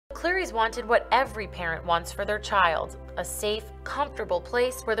Clerys wanted what every parent wants for their child, a safe, comfortable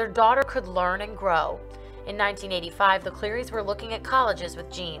place where their daughter could learn and grow. In 1985, the Clerys were looking at colleges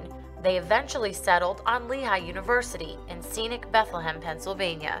with Jean. They eventually settled on Lehigh University in scenic Bethlehem,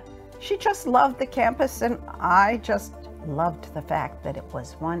 Pennsylvania. She just loved the campus, and I just loved the fact that it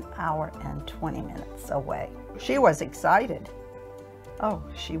was 1 hour and 20 minutes away. She was excited. Oh,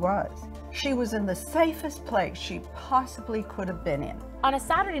 she was. She was in the safest place she possibly could have been in. On a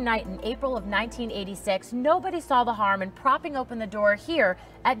Saturday night in April of 1986, nobody saw the harm in propping open the door here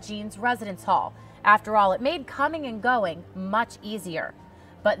at Jean's residence hall. After all, it made coming and going much easier.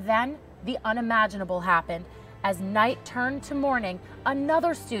 But then the unimaginable happened. As night turned to morning,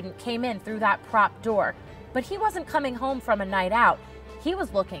 another student came in through that prop door. But he wasn't coming home from a night out. He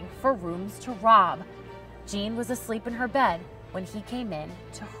was looking for rooms to rob. Jean was asleep in her bed when he came in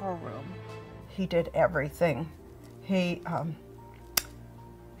to her room. He did everything. He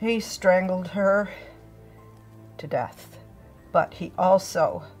strangled her to death, but he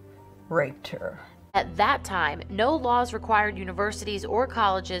also raped her. At that time, no laws required universities or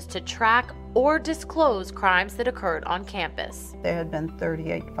colleges to track or disclose crimes that occurred on campus. There had been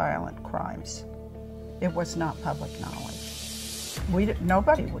 38 violent crimes. It was not public knowledge.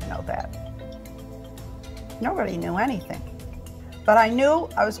 Nobody would know that. Nobody knew anything. But I knew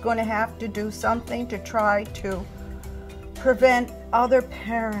I was going to have to do something to try to prevent other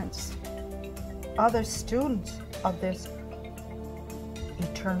parents, other students of this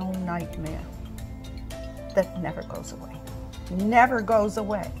eternal nightmare that never goes away. Never goes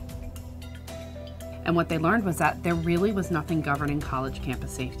away. And what they learned was that there really was nothing governing college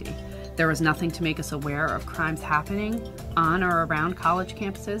campus safety. There was nothing to make us aware of crimes happening on or around college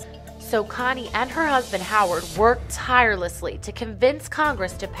campuses. So Connie and her husband Howard worked tirelessly to convince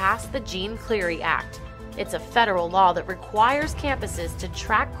Congress to pass the Jean Clery Act. It's a federal law that requires campuses to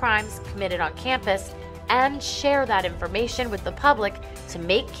track crimes committed on campus and share that information with the public to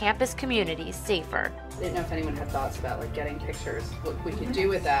make campus communities safer. I didn't know if anyone had thoughts about getting pictures, what we could do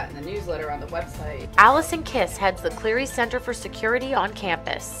with that in the newsletter on the website. Allison Kiss heads the Clery Center for Security on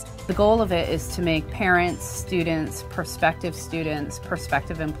campus. The goal of it is to make parents, students,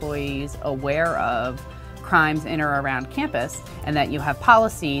 prospective employees aware of crimes in or around campus, and that you have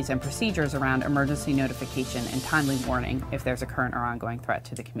policies and procedures around emergency notification and timely warning if there's a current or ongoing threat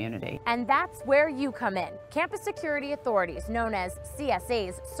to the community. And that's where you come in. Campus security authorities, known as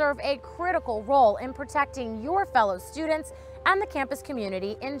CSAs, serve a critical role in protecting your fellow students and the campus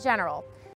community in general.